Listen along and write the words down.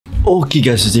Okay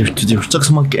guys, today we're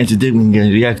Chuck's Monkey, and today we're gonna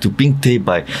react to Pink Tape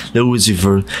by Lil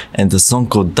Vert and the song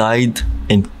called Died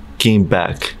and Came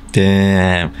Back.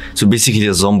 Damn. So basically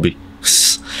a zombie.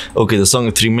 Okay, the song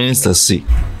is 3 minutes, let's see.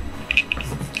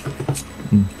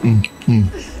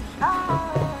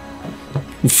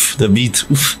 Oof, the beat.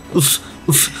 Oof, oof,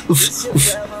 oof, oof,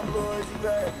 oof.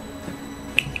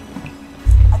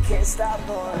 I can't stop,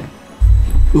 boy.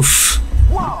 Oof.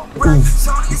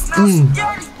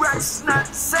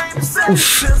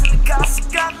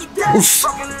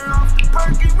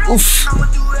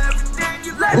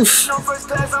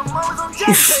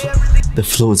 The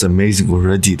flow is amazing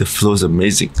already. The flow is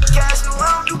amazing.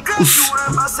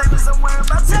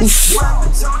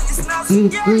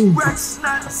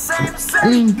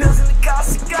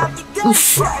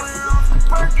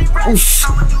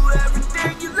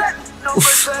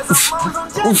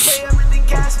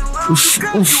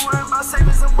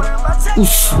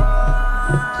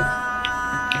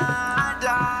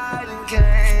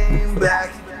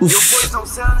 Your voice don't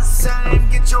sound the same,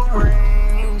 get your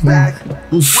range back.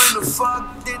 When the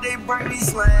fuck did they bring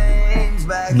these lanes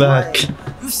back?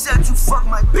 You said you fuck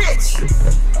my bitch,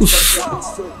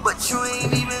 but you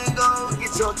ain't even go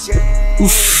get your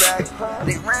chains back.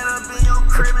 They ran up in your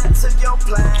crib and took your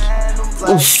platinum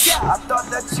flash. I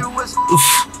thought that you was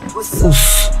what's up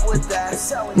with that?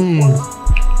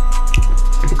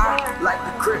 I like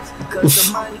the crips, cause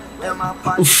the money in my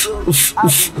pocket blue. I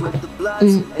be with the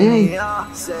bloods, and they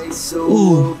all say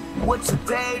so. What you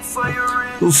paid for your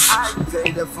rent, I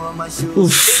paid up for my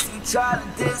shoes. If you try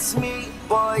to diss me,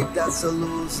 boy, that's a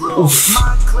lose-lose.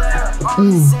 Montclair, all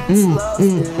the sense, love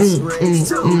is rage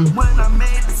too. When I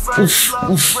made the first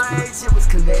love phrase, it was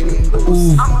Canadian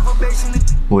goose. I'm on probation.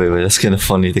 Wait, that's kind of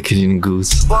funny, the Canadian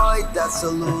goose. Boy, that's a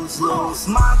lose-lose.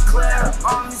 Montclair,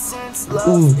 all the sense,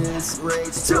 love is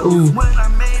rage too. When I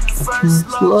made the first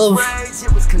love phrase,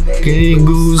 it was Canadian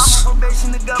goose. I'm on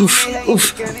probation, the government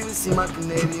hate, can't even see my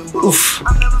Canadian boots.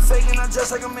 I'm never faking, I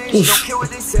dress like a man. Don't care what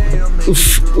they say, I'll make it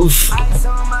through. I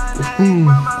saw my name,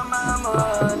 my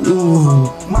mama,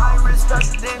 no. My wrist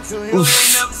presidential, you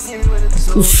ain't never seen me with a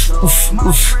two-tone.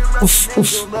 My crib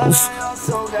residential, but I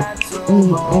also got too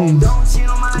long. Don't cheat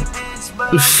on my bitch,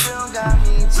 but I still got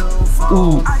me too far.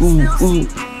 I still see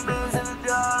demons in the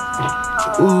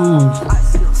dark. I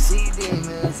still see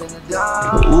demons in the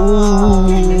dark.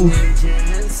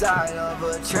 Inside of a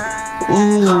trap.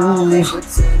 They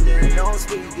pretending don't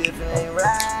speak if it ain't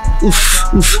right.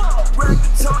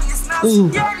 Reggaeton is not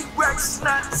spaghetti. Rex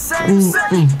not the same.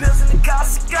 Bills in the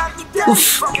cost got me dead.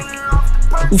 Fucking it off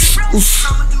the perks.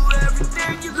 I'ma do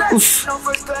everything you let. No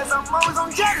first class, I'm always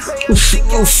on jet. Pay everything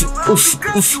else around the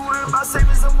good. You worry about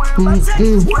savings, I'm worried about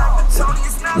taxes. Reggaeton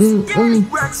is not spaghetti.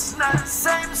 Rex not the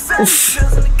same.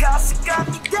 Bills in the cost got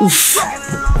me dead. Fucking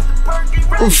it off the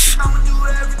perks. I'ma do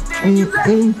everything you let.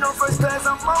 No first class,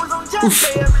 I'm always on jet.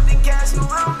 Pay everything cash, no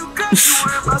I don't do good. You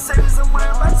worry about savings, I'm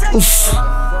worried about taxes. I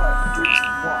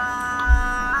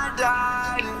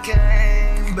died and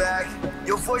came back.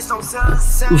 Your voice don't sound the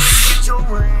same. Get your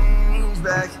range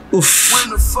back. When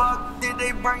the fuck did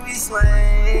they bring these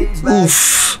lanes back?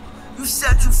 You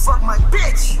said you fuck my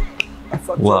bitch.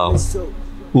 Wow.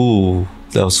 Ooh,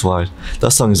 that was wild.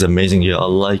 That song is amazing. Yeah, I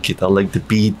like it. I like the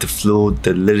beat, the flow,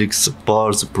 the lyrics, the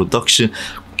bars, the production,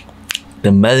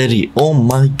 the melody. Oh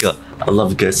my god, I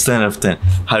love it, guys. 10 out of 10.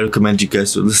 I recommend you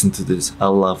guys to listen to this. I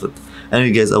love it.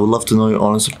 Anyway guys, I would love to know your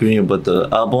honest opinion about the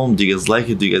album. Do you guys like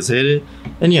it? Do you guys hate it?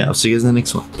 And yeah, I'll see you guys in the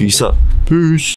next one. Peace out. Peace.